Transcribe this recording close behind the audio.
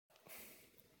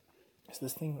Is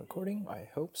this thing recording? I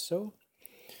hope so.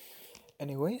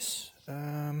 Anyways,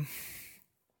 one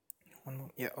more.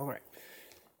 Yeah, alright.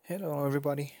 Hello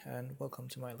everybody, and welcome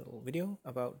to my little video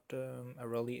about a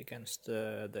rally against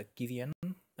the Givian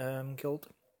guild.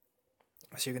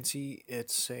 As you can see,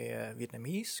 it's a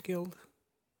Vietnamese guild,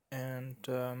 and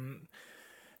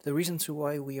the reason to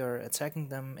why we are attacking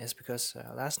them is because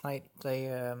last night they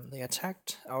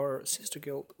attacked our sister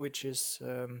guild, which is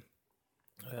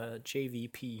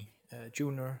JVP,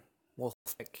 Junior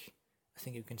Wolfpack. I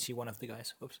think you can see one of the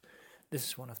guys. Oops, this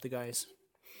is one of the guys,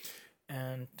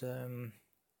 and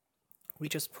we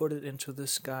just put it into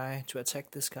this guy to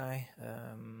attack this guy.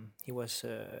 He was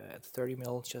at 30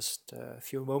 mil just a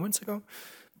few moments ago,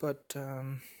 but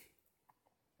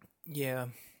yeah,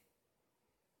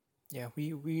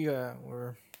 we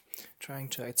were trying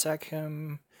to attack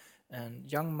him,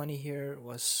 and Young Money here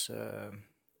was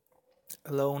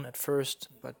alone at first,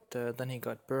 but then he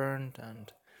got burned,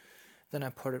 and then I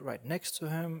put it right next to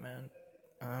him,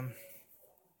 and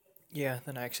yeah,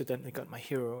 then I accidentally got my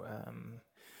hero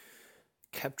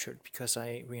captured because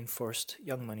I reinforced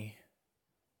Young Money.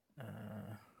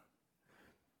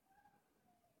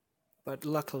 But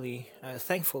luckily,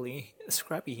 thankfully,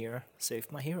 Scrappy here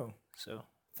saved my hero, so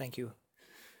thank you.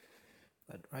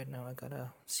 But right now I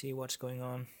gotta see what's going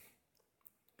on.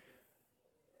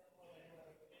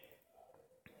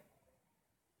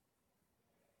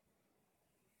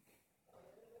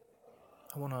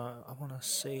 I wanna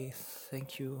say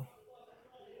thank you.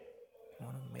 I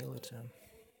wanna mail it to him.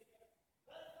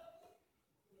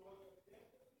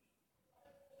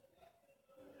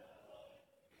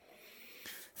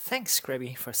 Thanks,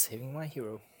 Scrappy, for saving my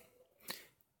hero.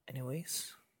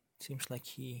 Anyways, seems like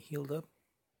he healed up.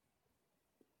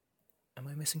 Am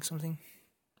I missing something?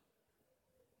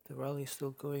 The rally is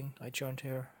still going. I joined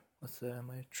here with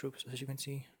my troops, as you can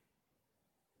see.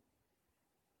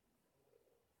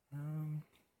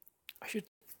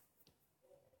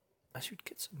 I should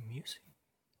get some music.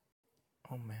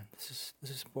 Oh man, this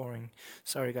is boring.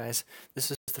 Sorry guys, this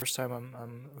is the first time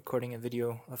I'm recording a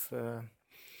video of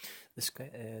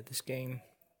this game,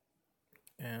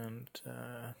 and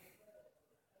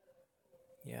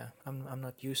yeah, I'm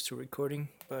not used to recording,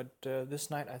 but this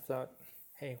night I thought,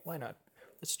 hey, why not?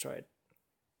 Let's try it.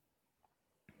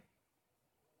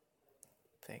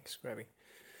 Thanks, Grabby.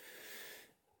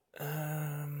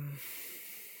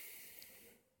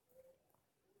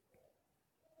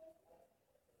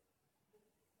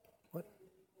 What?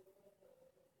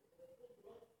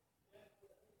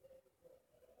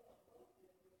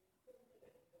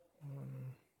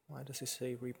 Why does it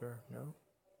say Reaper? No?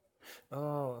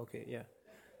 Oh, okay, yeah.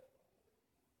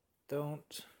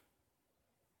 Don't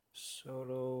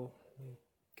solo the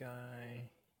guy.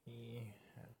 He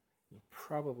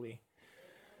probably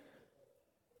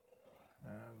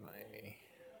have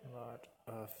a lot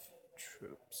of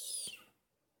troops.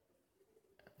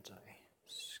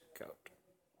 Anti-scout.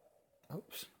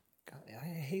 Oops. God, I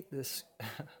hate this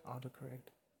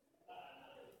autocorrect.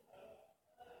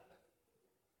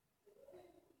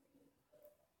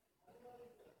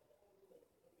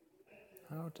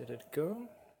 How did it go?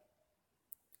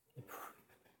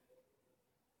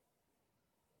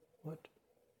 What?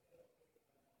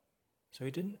 So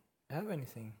he didn't have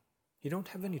anything. He don't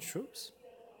have any troops?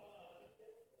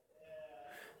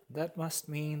 That must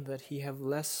mean that he have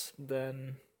less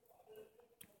than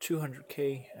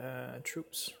 200k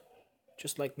troops,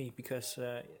 just like me, because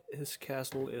his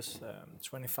castle is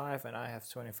 25 and I have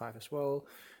 25 as well.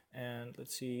 And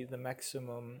let's see, the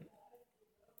maximum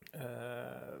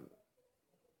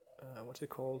what's it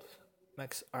called,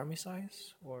 max army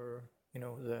size, or you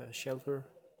know, the shelter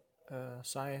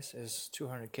size is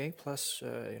 200k plus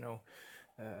you know,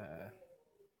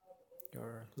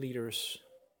 your leader's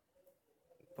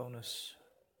bonus,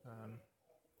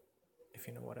 if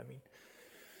you know what I mean.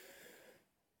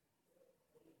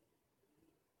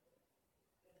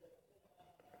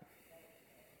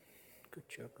 Good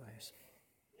job, guys.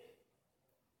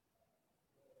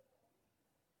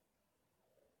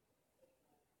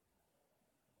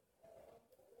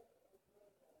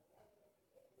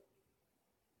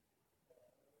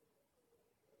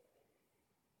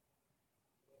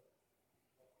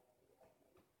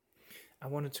 I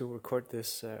wanted to record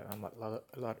this a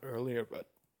lot earlier, but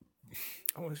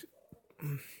I was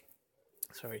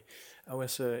sorry, I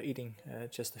was eating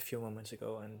just a few moments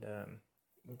ago, and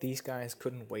these guys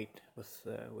couldn't wait with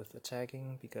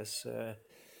attacking because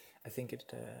I think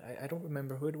it. I don't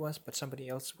remember who it was, but somebody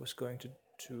else was going to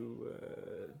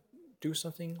do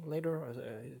something later, or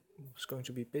was going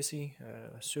to be busy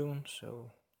soon,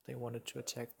 so they wanted to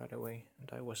attack right away,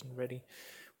 and I wasn't ready.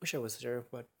 Wish I was there,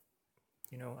 but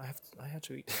you know, I had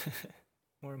to eat.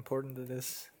 More important than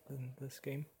this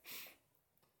game.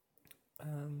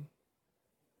 Um,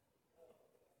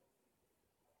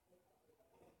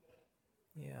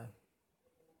 yeah.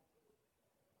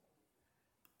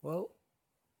 Well,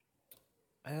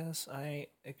 as I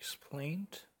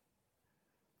explained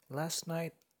last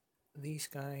night, these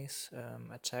guys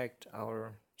attacked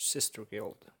our sister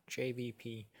guild,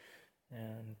 JVP,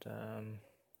 and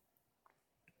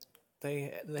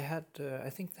they had I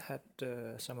think they had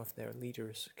some of their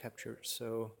leaders captured,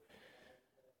 so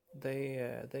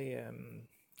they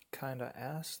kind of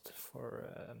asked for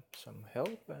some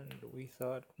help, and we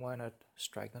thought, why not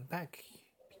strike them back?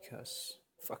 Because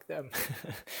fuck them,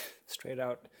 straight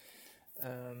out.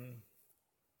 Um,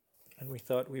 and we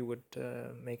thought we would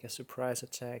make a surprise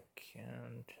attack,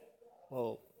 and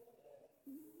well,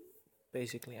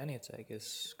 basically any attack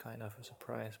is kind of a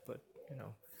surprise, but you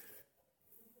know,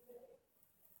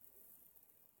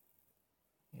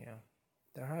 yeah,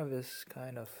 their harvest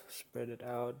kind of spread it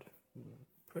out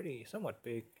pretty somewhat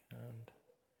big, and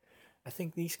I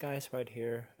think these guys right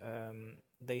here,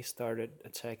 they started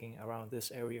attacking around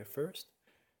this area first,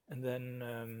 and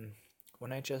then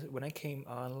when I came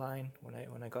online,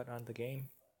 when I got on the game,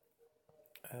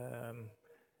 um,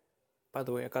 by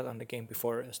the way, I got on the game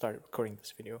before I started recording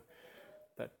this video,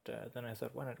 but then I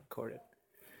thought, why not record it?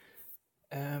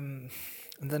 And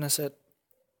then I said,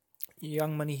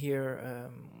 Young Money here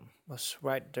was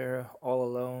right there all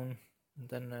alone. And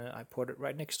then I put it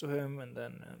right next to him, and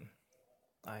then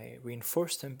I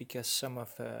reinforced him because some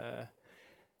of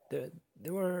there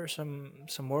were some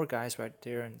more guys right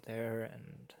there and there,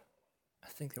 and I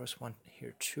think there was one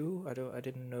here too. I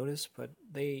didn't notice, but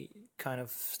they kind of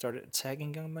started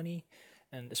attacking Young Money,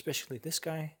 and especially this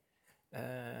guy.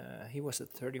 He was at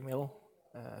 30 mil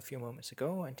a few moments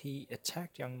ago, and he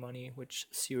attacked Young Money, which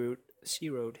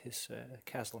zeroed his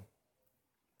castle.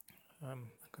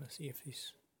 I'm gonna see if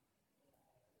he's.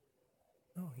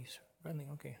 Oh, he's running.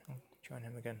 Okay, I'll join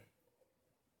him again.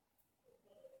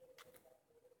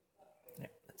 Yeah,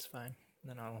 that's fine.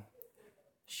 Then I'll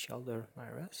shelter my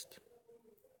rest.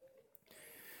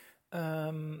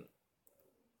 All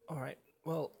right.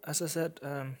 Well, as I said,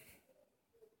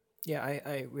 yeah,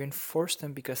 I reinforced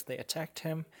him because they attacked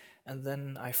him, and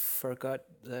then I forgot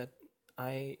that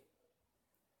I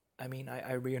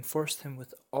reinforced him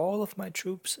with all of my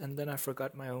troops, and then I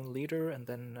forgot my own leader, and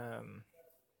then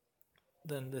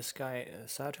this guy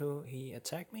Sato, he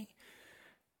attacked me,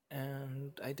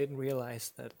 and I didn't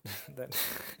realize that that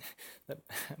that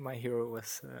my hero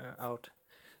was out,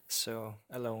 so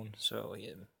alone. So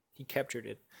he captured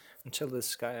it until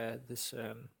this guy this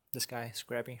guy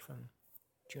Scrappy from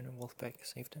Junior Wolfpack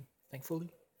saved him,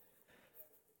 thankfully.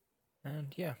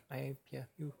 And yeah,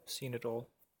 you've seen it all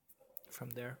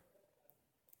from there.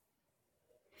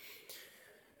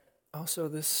 Also,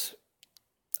 this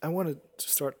I wanted to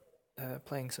start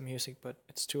playing some music, but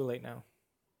it's too late now.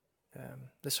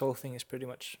 This whole thing is pretty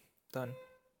much done.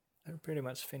 I'm pretty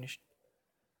much finished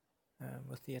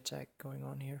with the attack going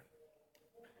on here.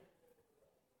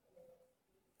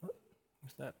 What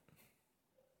was that?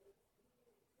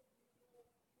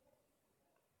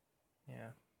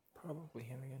 Yeah, probably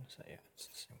him again. So yeah, it's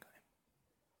the same guy.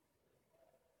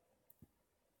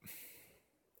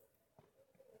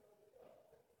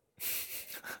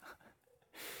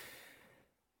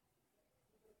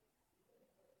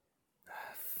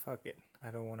 Fuck it.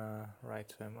 I don't wanna write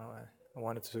to him. I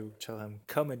wanted to tell him,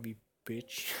 come at me,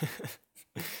 bitch.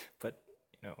 But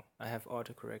you know, I have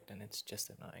autocorrect, and it's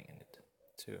just annoying in it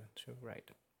to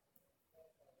write.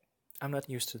 I'm not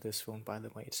used to this phone, by the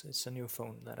way. It's a new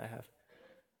phone that I have,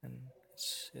 and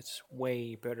it's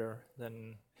way better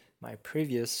than my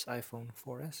previous iPhone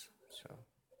 4S. So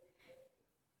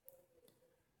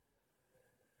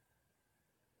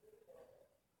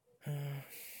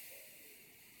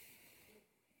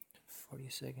 40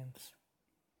 seconds.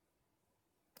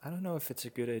 I don't know if it's a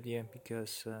good idea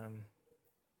because oh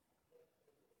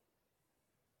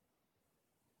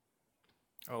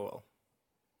well,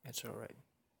 it's alright.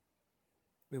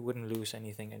 We wouldn't lose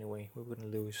anything anyway. We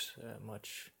wouldn't lose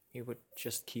much. He would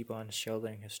just keep on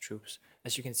sheltering his troops.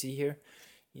 As you can see here,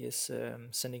 he is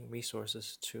sending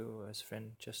resources to his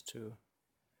friend just to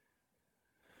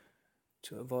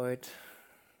avoid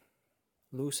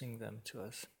losing them to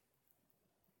us.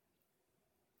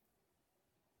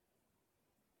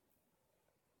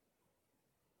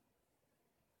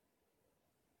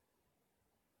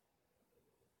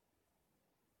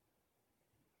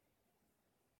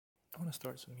 I want to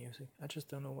start some music. I just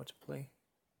don't know what to play.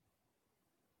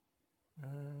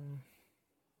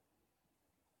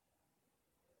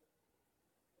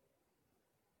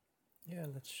 Yeah,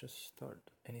 let's just start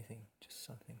anything, just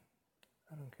something.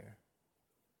 I don't care.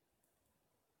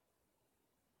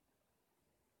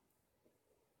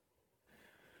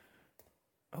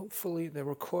 Hopefully the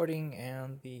recording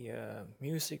and the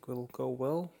music will go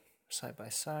well side by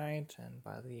side and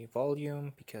by the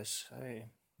volume, because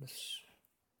this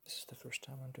is the first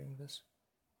time I'm doing this.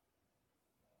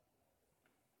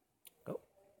 Oh,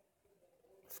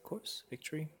 of course,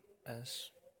 victory as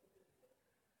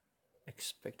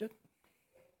expected.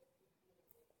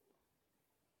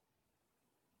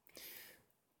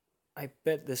 I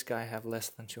bet this guy have less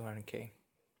than 200k. He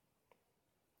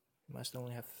must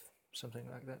only have something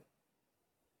like that.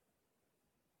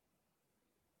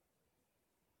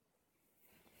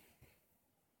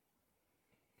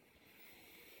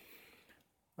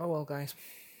 Oh well, guys,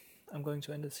 I'm going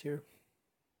to end this here.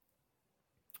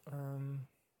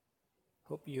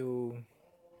 Hope you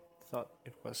thought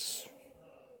it was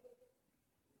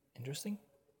interesting.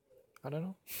 I don't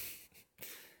know.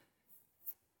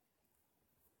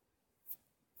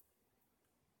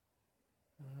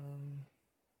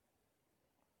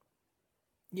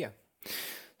 Yeah.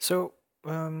 So,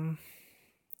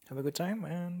 have a good time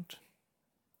and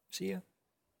see ya.